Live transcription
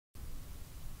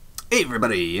Hey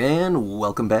everybody, and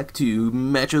welcome back to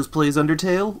Mattchoz Plays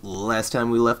Undertale. Last time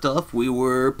we left off, we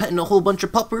were petting a whole bunch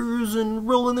of puppers and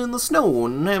rolling in the snow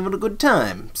and having a good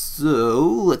time. So,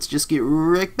 let's just get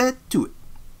right back to it.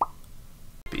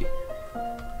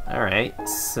 Alright,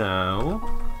 so...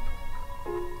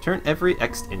 turn every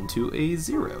X into a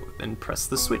 0, then press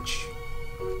the switch.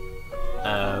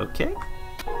 Okay.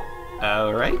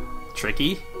 Alright,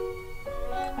 tricky.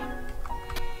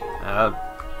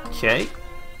 Okay.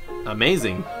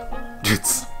 Amazing.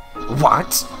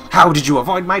 What? How did you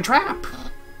avoid my trap?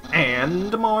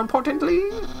 And more importantly,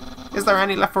 is there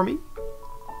any left for me?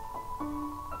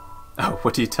 Oh,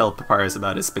 what do you tell Puppers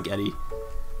about his spaghetti?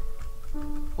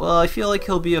 Well, I feel like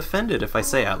he'll be offended if I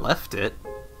say I left it.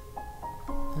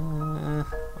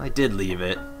 I did leave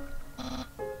it.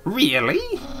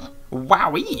 Really?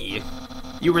 Wowee!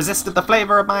 You resisted the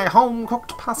flavor of my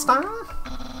home-cooked pasta?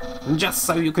 Just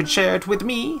so you could share it with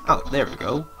me? Oh, there we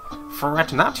go.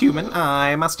 Fret not, human.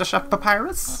 I, Master Chef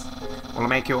Puppers, will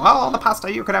make you all the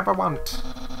pasta you could ever want.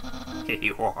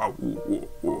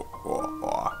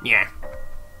 Yeah.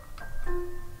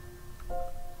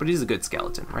 But he's a good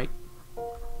skeleton, right?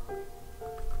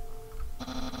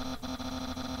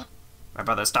 My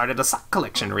brother started a sock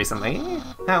collection recently.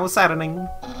 How saddening.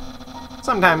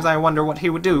 Sometimes I wonder what he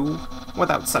would do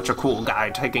without such a cool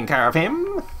guy taking care of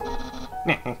him.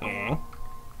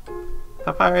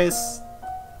 Puppers,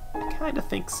 I kinda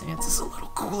think Sans is a little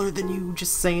cooler than you,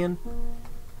 just saying.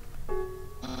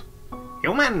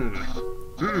 Human!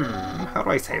 How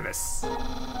do I say this?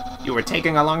 You were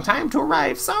taking a long time to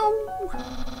arrive, so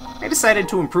I decided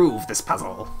to improve this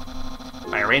puzzle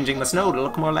by arranging the snow to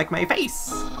look more like my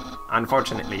face.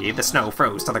 Unfortunately, the snow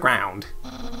froze to the ground.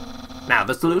 Now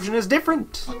the solution is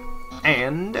different,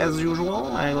 and as usual,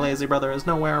 my lazy brother is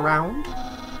nowhere around.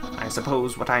 I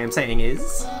suppose what I am saying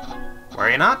is,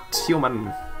 worry not,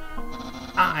 human.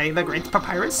 I, the great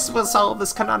Puppers, will solve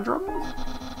this conundrum.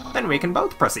 Then we can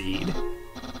both proceed.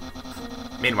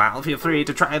 Meanwhile, feel free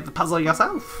to try the puzzle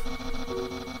yourself.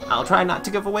 I'll try not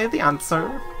to give away the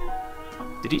answer.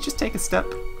 Did he just take a step?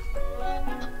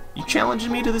 You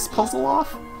challenging me to this puzzle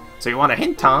off? So you want a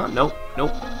hint, huh? Nope,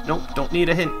 don't need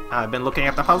a hint. I've been looking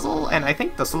at the puzzle, and I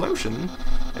think the solution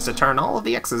is to turn all of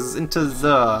the X's into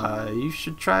the... You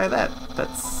should try that.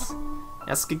 That's...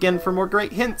 Ask again for more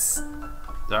great hints.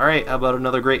 Alright, how about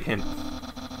another great hint?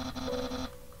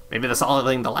 Maybe the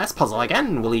solving the last puzzle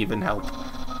again will even help.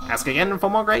 Ask again for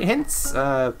more great hints.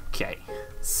 Okay.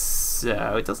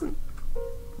 So, it doesn't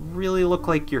really look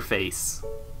like your face.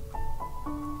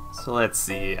 So let's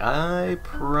see, I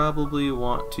probably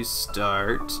want to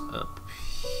start up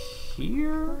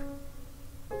here?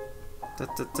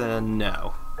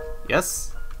 No.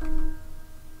 Yes?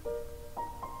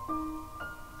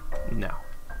 No.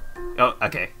 Oh,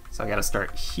 okay. So I gotta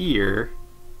start here.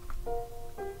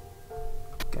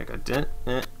 Gotta go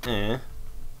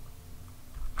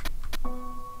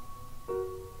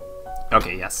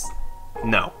Okay, yes.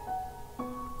 No.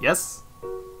 Yes?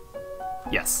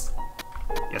 Yes.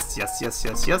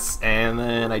 Yes. And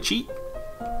then I cheat.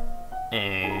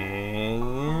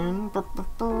 And...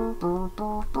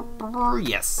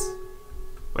 yes.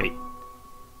 Wait.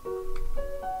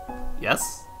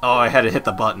 Yes? Oh, I had to hit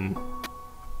the button.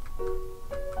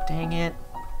 Dang it.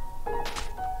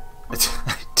 I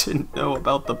didn't know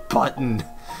about the button.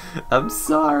 I'm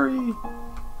sorry.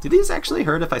 Do these actually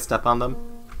hurt if I step on them?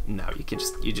 No, you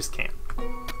just can't.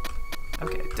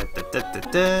 Okay.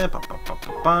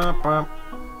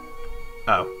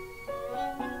 Oh.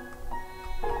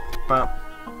 Bump.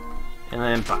 And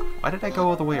then bump. Why did I go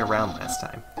all the way around last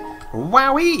time?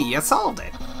 Wowee, you solved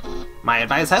it. My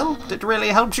advice helped. It really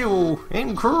helped you.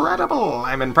 Incredible.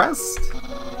 I'm impressed.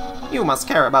 You must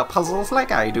care about puzzles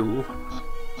like I do.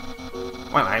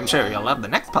 Well, I'm sure you'll love the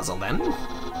next puzzle then.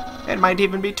 It might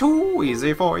even be too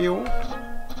easy for you.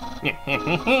 He's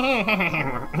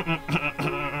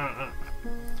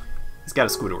got a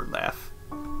Squidward laugh.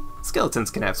 Skeletons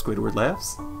can have Squidward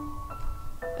laughs.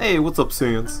 Hey, what's up,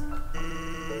 Sans?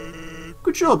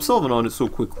 Good job solving on it so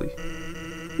quickly.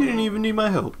 You didn't even need my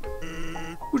help.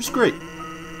 Which is great,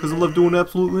 because I love doing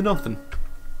absolutely nothing.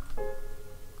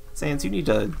 Sans, you need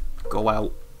to go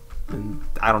out and,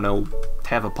 I don't know,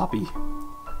 have a puppy.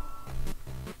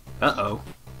 Uh-oh.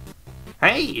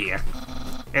 Hey!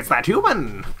 It's that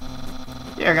human!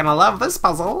 You're gonna love this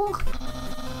puzzle.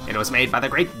 It was made by the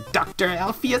great Dr.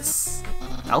 Alpheus.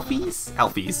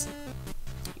 Alphes?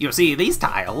 You see these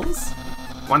tiles?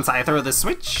 Once I throw the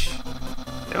switch,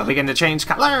 they will begin to change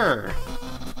color.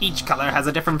 Each color has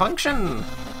a different function.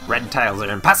 Red tiles are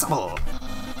impassable.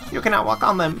 You cannot walk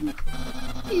on them.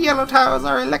 Yellow tiles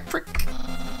are electric.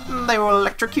 they will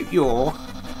electrocute you.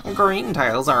 Green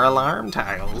tiles are alarm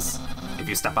tiles. If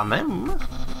you step on them,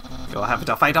 you'll have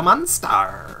to fight a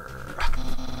monster.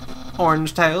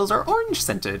 Orange tiles are orange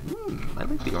scented. I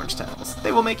like the orange tiles.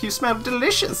 They will make you smell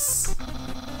delicious.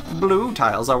 Blue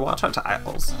tiles are water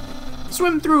tiles.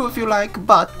 Swim through if you like,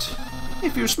 but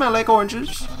if you smell like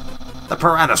oranges, the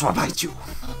piranhas will bite you.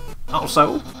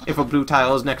 Also, if a blue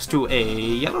tile is next to a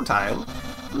yellow tile,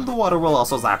 the water will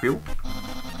also zap you.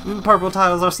 Purple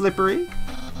tiles are slippery.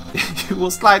 You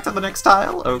will slide to the next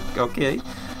tile. Okay.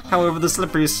 However, the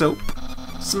slippery soap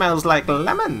smells like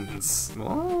lemons.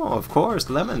 Oh, of course,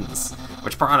 lemons.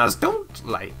 Which piranhas don't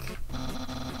like.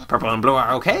 Purple and blue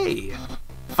are okay.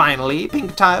 Finally,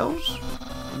 pink tiles.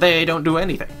 They don't do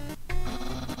anything.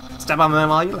 Step on them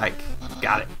all you like.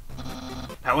 Got it.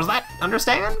 How was that?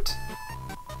 Understand?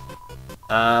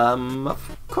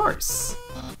 Of course.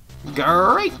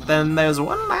 Great, then there's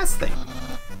one last thing.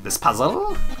 This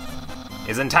puzzle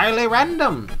is entirely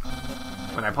random.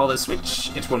 When I pull this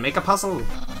switch, it will make a puzzle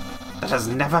that has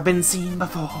never been seen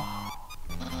before.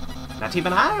 Not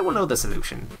even I will know the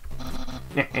solution.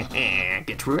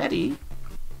 Get ready.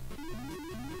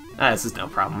 This is no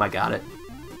problem, I got it.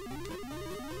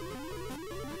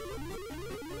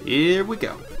 Here we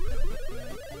go.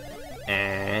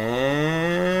 And...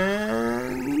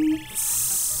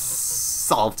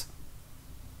 solved.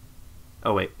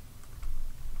 Oh, wait.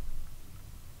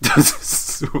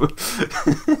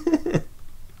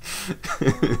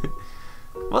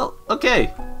 Well,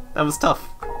 okay. That was tough.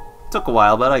 Took a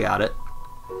while, but I got it.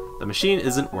 The machine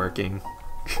isn't working.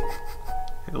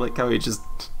 I like how he just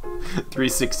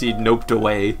 360'd noped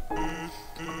away.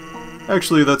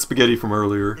 Actually, that's spaghetti from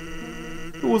earlier.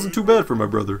 It wasn't too bad for my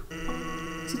brother.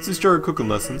 Since he started cooking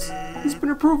lessons, he's been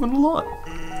improving a lot.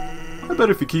 I bet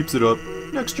if he keeps it up,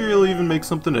 next year he'll even make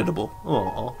something edible.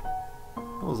 Aww.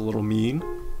 That was a little mean.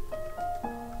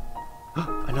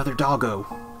 Another doggo.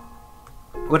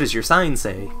 What does your sign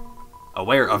say?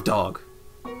 Aware of dog.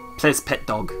 Please pet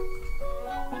dog.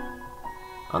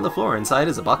 On the floor inside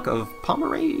is a buck of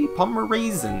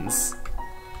Pomeranians.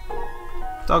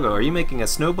 Doggo, are you making a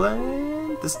snow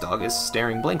blind? This dog is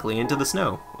staring blankly into the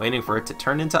snow, waiting for it to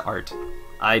turn into art.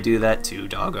 I do that too,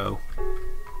 doggo.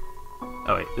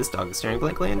 Oh wait, this dog is staring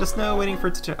blankly into snow, waiting for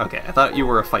it to turn... Okay, I thought you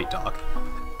were a fight dog.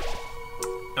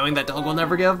 Knowing that dog will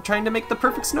never give up trying to make the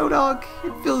perfect snow dog,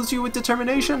 it fills you with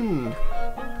determination.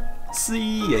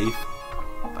 Save.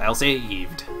 File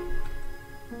saved.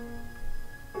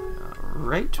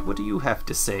 Alright, what do you have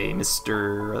to say,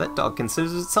 Mr. That dog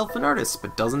considers itself an artist,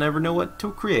 but doesn't ever know what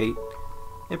to create.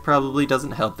 It probably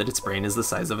doesn't help that its brain is the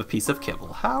size of a piece of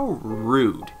kibble. How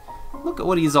rude. Look at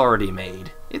what he's already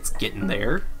made. It's getting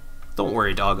there. Don't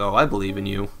worry, doggo, I believe in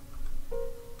you.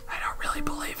 I don't really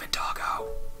believe in doggo.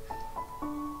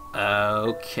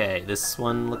 Okay, this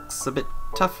one looks a bit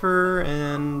tougher,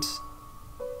 and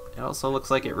it also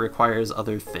looks like it requires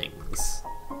other things.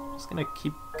 I'm just gonna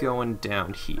keep going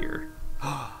down here.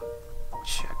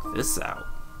 Check this out.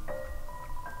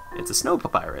 It's a snow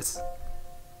papyrus.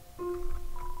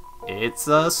 It's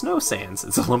snow sands.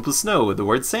 It's a lump of snow with the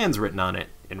word sands written on it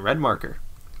in red marker.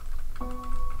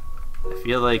 I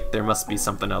feel like there must be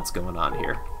something else going on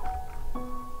here.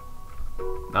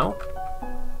 No?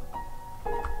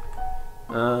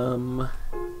 Oh!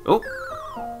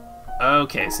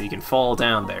 Okay, so you can fall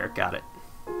down there. Got it.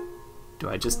 Do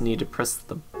I just need to press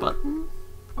the button?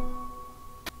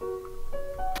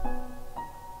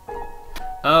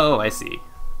 Oh, I see.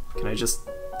 Can I just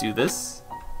do this?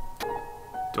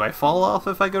 Do I fall off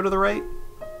if I go to the right?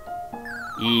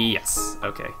 Yes.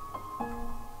 Okay.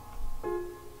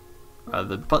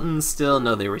 The buttons still...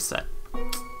 No, they reset.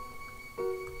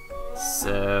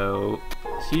 So...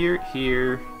 Here,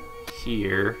 here,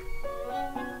 here...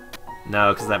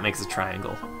 No, because that makes a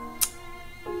triangle.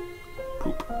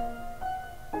 Poop.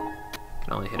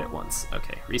 Can only hit it once.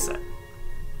 Okay, reset.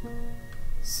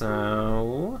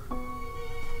 So...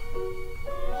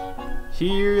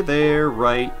 Here, there,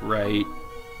 right, right.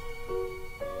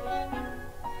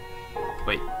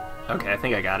 Wait. Okay, I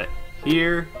think I got it.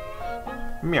 Here.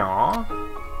 Meow.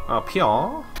 Up here.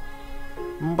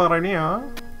 Ba-da-nya.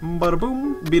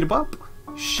 Ba-da-boom. Beat-a-bop.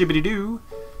 Shibbity-doo.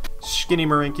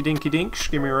 Skinny-maranky-dinky-dink.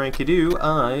 Skimmy-ranky-doo.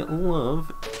 I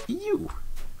love you.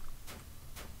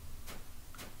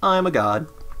 I'm a god.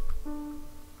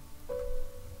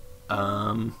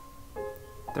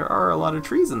 There are a lot of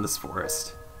trees in this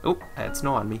forest. Oh, I had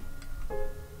snow on me.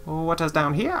 Oh, what is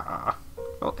down here?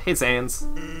 Oh, hey, Sans.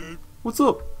 What's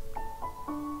up?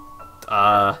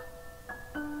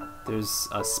 There's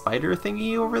a spider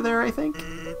thingy over there, I think?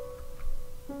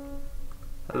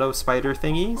 Hello, spider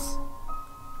thingies?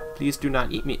 Please do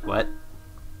not eat me. What?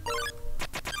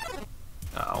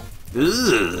 Oh.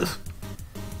 Ugh.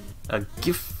 A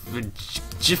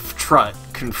GIF trot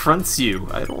confronts you.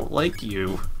 I don't like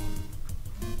you.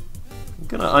 I'm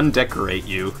gonna undecorate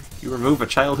you. You remove a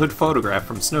childhood photograph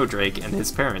from Snowdrake and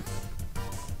his parent.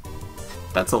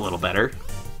 That's a little better.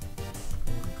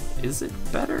 Is it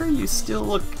better? You still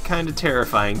look kinda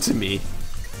terrifying to me.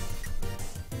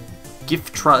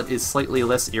 GIF trot is slightly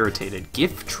less irritated.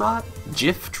 GIF trot?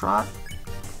 GIF trot?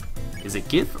 Is it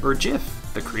GIF or GIF?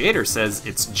 The creator says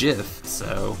it's GIF,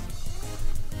 so...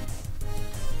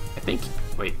 I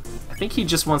think he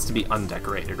just wants to be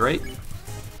undecorated, right?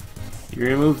 You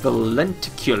remove the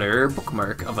lenticular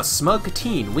bookmark of a smug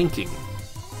teen winking.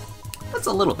 That's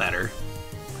a little better.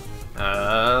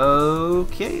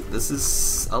 Okay, this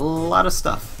is a lot of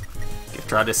stuff. GIF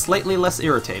trot is slightly less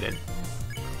irritated.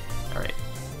 Alright,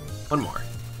 one more.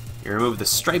 You remove the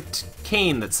striped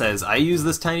cane that says, I use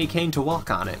this tiny cane to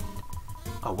walk on it.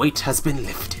 A weight has been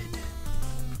lifted.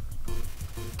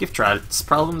 GIF trot's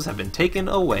problems have been taken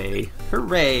away.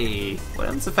 Hooray! What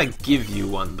happens if I give you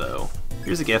one, though?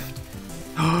 Here's a gift.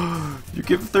 You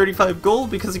give 35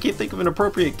 gold because you can't think of an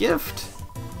appropriate gift?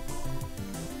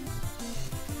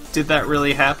 Did that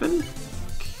really happen?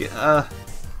 Can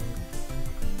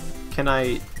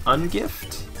I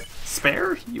ungift?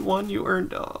 Spare? You won, you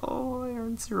earned... Oh, I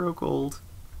earned 0 gold.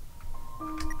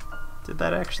 Did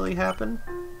that actually happen?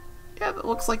 Yeah, it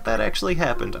looks like that actually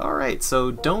happened. Alright,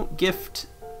 so don't gift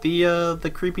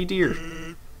the creepy deer.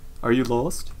 Are you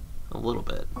lost? A little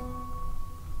bit.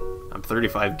 I'm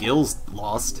 35 gills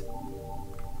lost.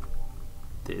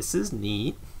 This is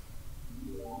neat.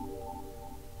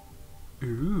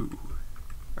 Ooh.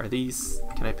 Are these...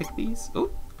 Can I pick these?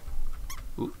 Ooh.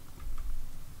 Ooh.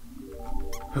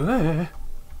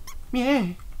 Yeah.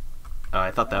 Oh,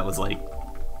 I thought that was like...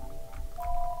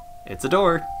 It's a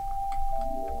door.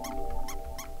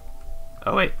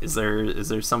 Oh wait, is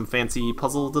there some fancy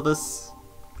puzzle to this?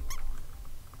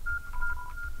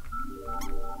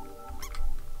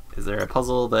 Is there a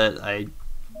puzzle that I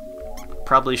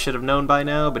probably should have known by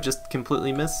now, but just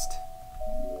completely missed?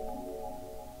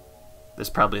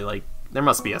 There's probably like, there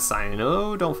must be a sign.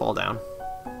 Oh, don't fall down.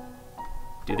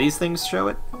 Do these things show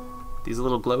it? These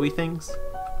little glowy things?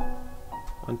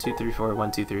 1, 2, 3, 4,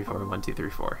 1, 2, 3, 4, 1, 2, 3,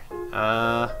 4.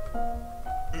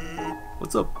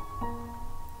 What's up?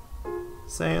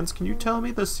 Sans, can you tell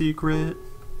me the secret?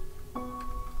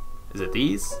 Is it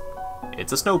these?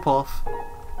 It's a snow poff.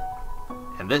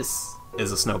 And this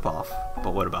is a snow poff.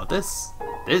 But what about this?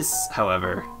 This,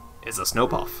 however, is a snow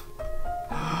poff.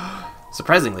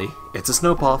 Surprisingly, it's a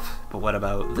snow poff. But what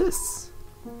about this?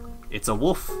 It's a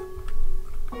wolf.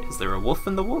 Is there a wolf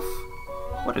in the wolf?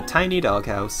 What a tiny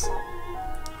doghouse.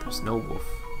 There's no wolf.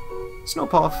 Snow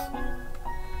poff.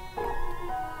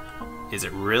 Is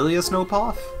it really a snow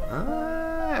poff?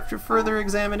 After further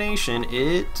examination,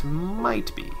 it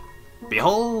might be.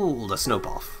 Behold, a snow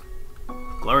poff.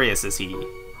 Glorious is he.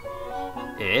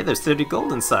 Hey, there's 30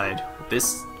 gold inside.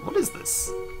 What is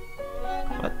this?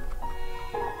 What?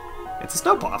 It's a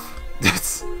snow poff.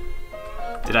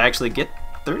 Did I actually get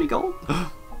 30 gold?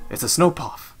 It's a snow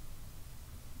poff.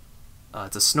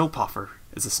 It's a snow puffer.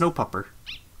 It's a snow pupper.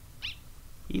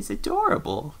 He's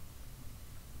adorable.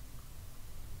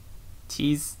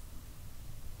 He's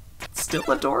still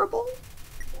adorable?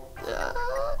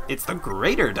 It's the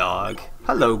greater dog.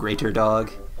 Hello, greater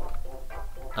dog.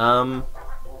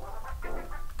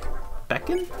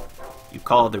 Beckon? You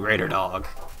call the greater dog.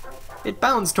 It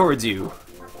bounds towards you,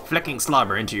 flecking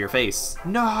slobber into your face.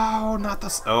 No, not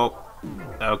the... Oh,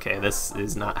 okay, this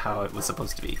is not how it was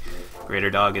supposed to be. Greater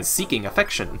dog is seeking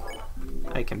affection.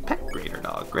 I can pet greater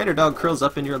dog. Greater dog curls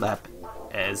up in your lap,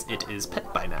 as it is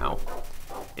pet by now.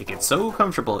 It gets so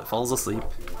comfortable it falls asleep.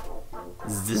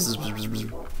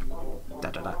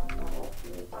 Da-da-da.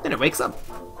 Then it wakes up.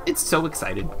 It's so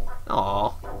excited.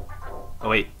 Aww. Oh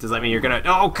wait, does that mean you're gonna...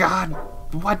 Oh god!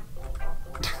 What?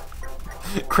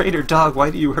 Greater dog, why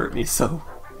do you hurt me so?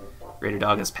 Greater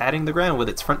dog is patting the ground with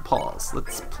its front paws.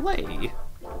 Let's play.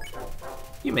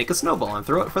 You make a snowball and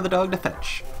throw it for the dog to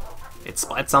fetch. It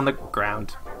splats on the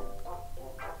ground.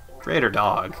 Greater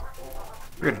dog.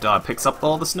 Greater dog picks up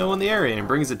all the snow in the area and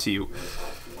brings it to you.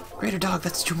 Greater dog,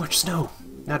 that's too much snow.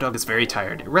 Now dog is very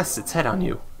tired. It rests its head on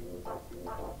you.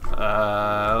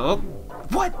 Oh,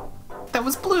 what? That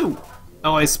was blue.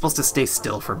 Oh, I was supposed to stay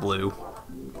still for blue.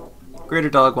 Greater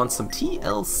dog wants some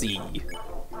TLC.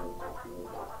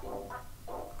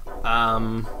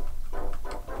 I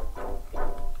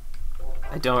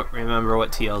don't remember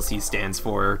what TLC stands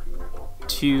for.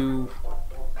 To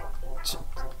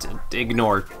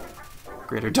ignore.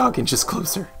 Greater dog inches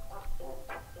closer.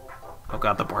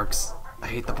 god, the barks. I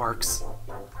hate the barks.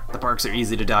 The barks are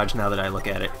easy to dodge now that I look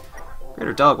at it.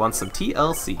 Greater dog wants some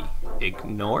TLC.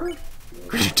 Ignore?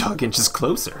 Greater dog inches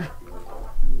closer.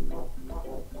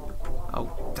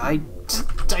 Oh, I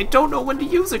don't know when to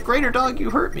use it. Greater dog, you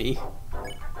hurt me.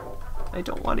 I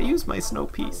don't want to use my snow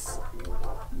piece.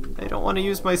 I don't want to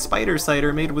use my spider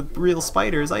cider made with real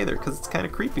spiders either, because it's kind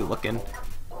of creepy looking.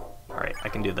 Alright, I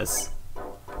can do this.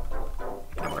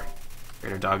 Ignore.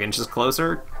 Greater dog inches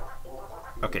closer.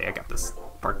 Okay, I got this.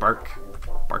 Bark, bark.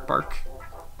 Bark, bark.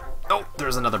 Oh,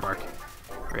 there's another bark.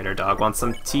 Greater dog wants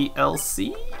some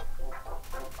TLC?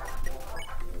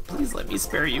 Please let me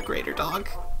spare you, Greater dog.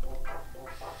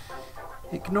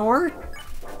 Ignore?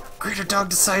 Greater dog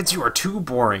decides you are too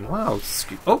boring. Wow.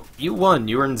 Oh, you won.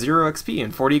 You earned 0 XP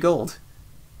and 40 gold.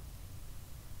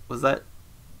 Was that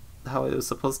how I was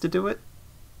supposed to do it?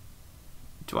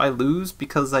 Do I lose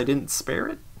because I didn't spare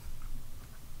it?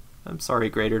 I'm sorry,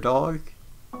 Greater dog.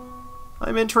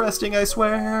 I'm interesting, I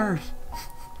swear.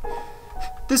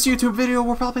 This YouTube video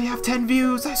will probably have 10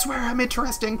 views. I swear I'm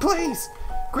interesting. Please.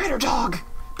 Greater dog.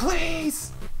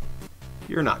 Please.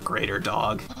 You're not Greater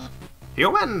dog.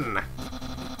 Human!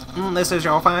 This is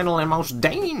your final and most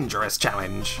dangerous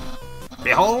challenge.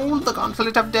 Behold the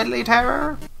gauntlet of deadly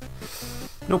terror.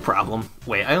 No problem.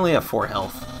 Wait, I only have 4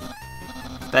 health.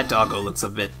 That doggo looks a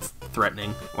bit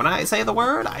threatening. When I say the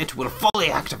word, it will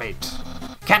fully activate.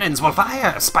 Cannons will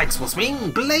fire, spikes will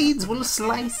swing, blades will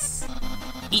slice.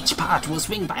 Each part will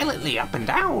swing violently up and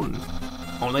down.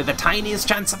 Only the tiniest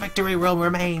chance of victory will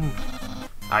remain.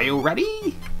 Are you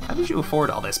ready? How did you afford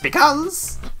all this?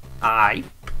 Because I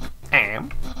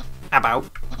am about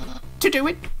to do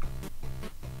it.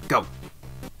 Go.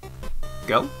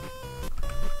 Go?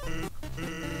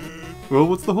 Well,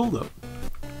 what's the holdup?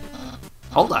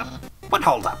 Hold up. What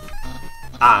hold up?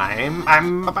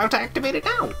 I'm about to activate it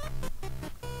now.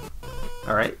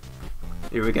 Alright.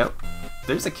 Here we go.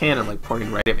 There's a cannon like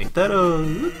pointing right at me. That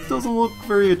doesn't look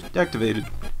very activated.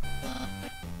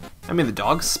 I mean, the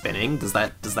dog's spinning. Does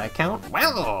that count?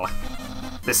 Well,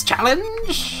 this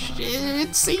challenge,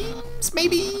 it seems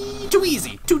maybe too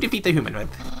easy to defeat the human with.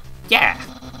 Yeah,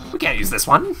 we can't use this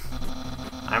one.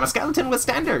 I'm a skeleton with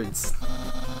standards.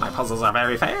 My puzzles are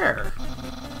very fair,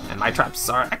 and my traps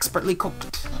are expertly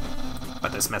cooked.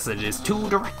 But this message is too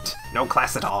direct. No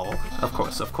class at all. Of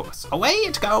course, of course. Away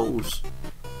it goes.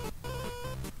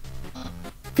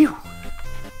 Phew.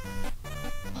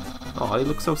 Oh, you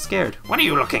look so scared. What are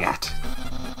you looking at?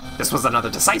 This was another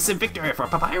decisive victory for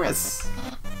Papyrus.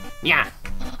 Yeah.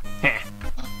 Heh.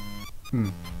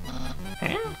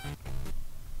 Heh?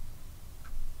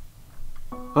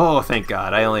 Oh, thank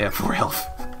God. I only have 4 health.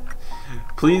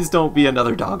 Please don't be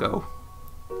another doggo.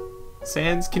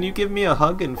 Sans, can you give me a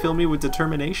hug and fill me with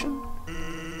determination?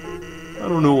 I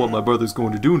don't know what my brother's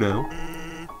going to do now.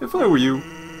 If I were you,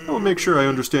 I would make sure I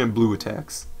understand blue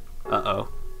attacks. Uh-oh.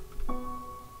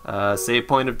 Save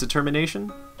point of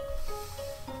determination?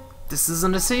 This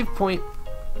isn't a save point,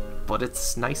 but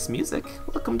it's nice music.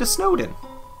 Welcome to Snowden.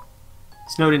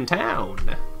 Snowden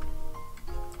Town.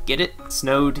 Get it?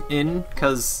 Snowed in,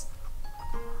 'cause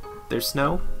there's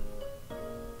snow?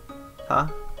 Huh?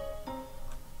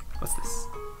 What's this?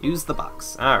 Use the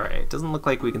box. Alright, doesn't look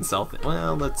like we can sell it.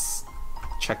 Well, let's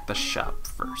check the shop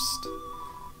first.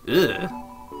 Ugh.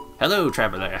 Hello,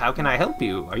 traveler. How can I help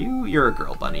you? You're a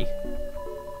girl bunny.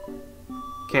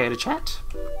 Care to chat?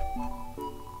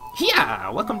 Yeah,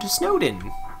 welcome to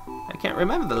Snowden. I can't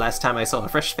remember the last time I saw a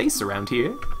fresh face around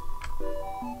here.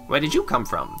 Where did you come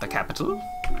from? The capital?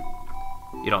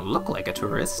 You don't look like a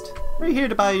tourist. Are you here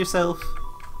to buy yourself?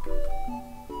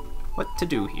 What to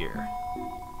do here?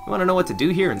 You want to know what to do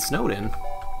here in Snowden?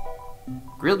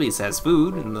 Grillby's has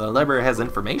food, and the Lever has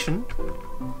information.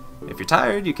 If you're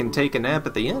tired, you can take a nap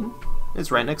at the inn.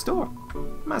 It's right next door.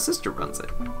 My sister runs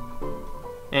it.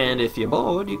 And if you're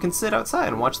bored, you can sit outside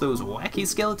and watch those wacky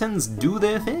skeletons do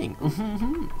their thing.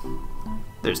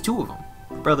 There's 2 of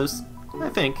them. Brothers, I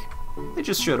think. They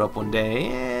just showed up one day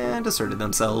and asserted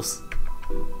themselves.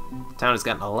 The town has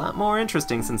gotten a lot more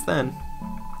interesting since then.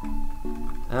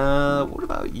 What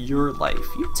about your life?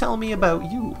 You tell me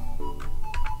about you.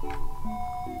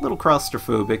 A little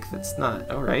claustrophobic, that's not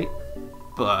alright.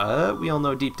 But we all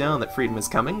know deep down that freedom is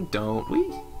coming, don't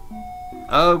we?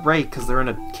 Oh, right, because they're in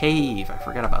a cave. I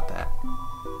forgot about that.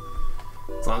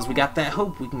 As long as we got that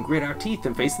hope, we can grit our teeth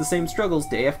and face the same struggles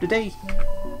day after day.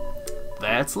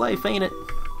 That's life, ain't it?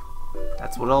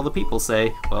 That's what all the people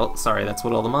say. Well, sorry, that's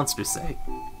what all the monsters say.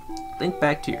 Think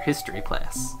back to your history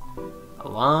class. A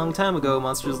long time ago,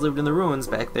 monsters lived in the ruins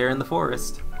back there in the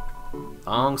forest.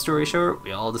 Long story short,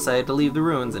 we all decided to leave the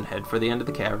ruins and head for the end of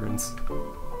the caverns.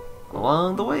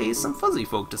 Along the way, some fuzzy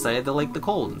folk decided they liked the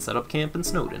cold and set up camp in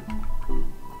Snowdon.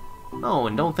 Oh,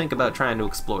 and don't think about trying to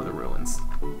explore the ruins.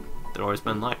 The door's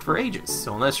been locked for ages,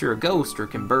 so unless you're a ghost or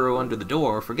can burrow under the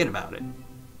door, forget about it.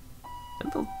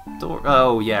 And the door...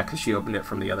 Oh, yeah, because she opened it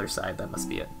from the other side. That must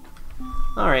be it.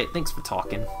 Alright, thanks for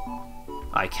talking.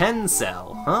 I can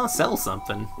sell. Huh? Sell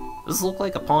something. Does this look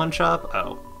like a pawn shop?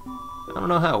 Oh. I don't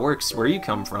know how it works where you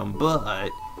come from,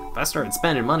 but if I started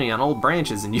spending money on old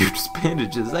branches and used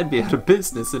bandages, I'd be out of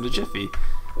business in a jiffy.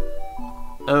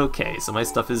 Okay, so my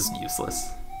stuff is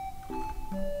useless.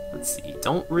 Let's see,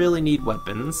 don't really need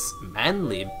weapons.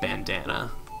 Manly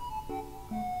bandana.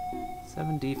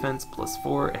 7 defense plus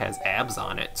 4, it has abs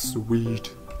on it.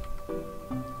 Sweet.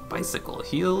 Bicycle,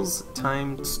 heals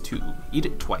times 2. Eat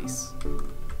it twice.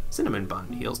 Cinnamon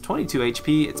bun, heals 22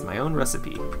 HP, it's my own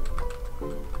recipe.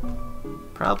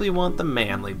 Probably want the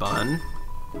manly bun.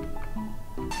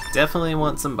 Definitely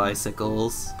want some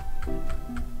bicycles.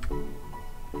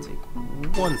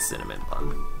 Take 1 cinnamon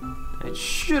bun. It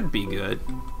should be good.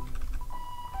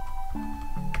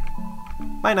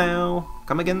 Bye now.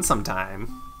 Come again sometime.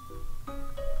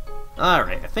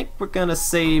 Alright, I think we're gonna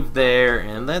save there,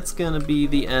 and that's gonna be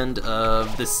the end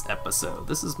of this episode.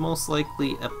 This is most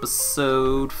likely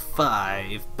episode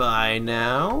 5 by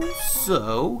now,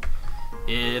 so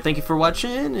thank you for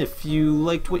watching. If you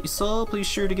liked what you saw, please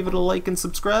sure to give it a like and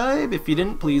subscribe. If you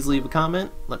didn't, please leave a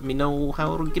comment. Let me know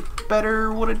how it'll get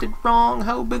better, what I did wrong,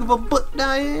 how big of a butt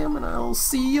I am, and I'll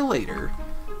see you later.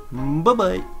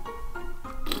 Bye-bye.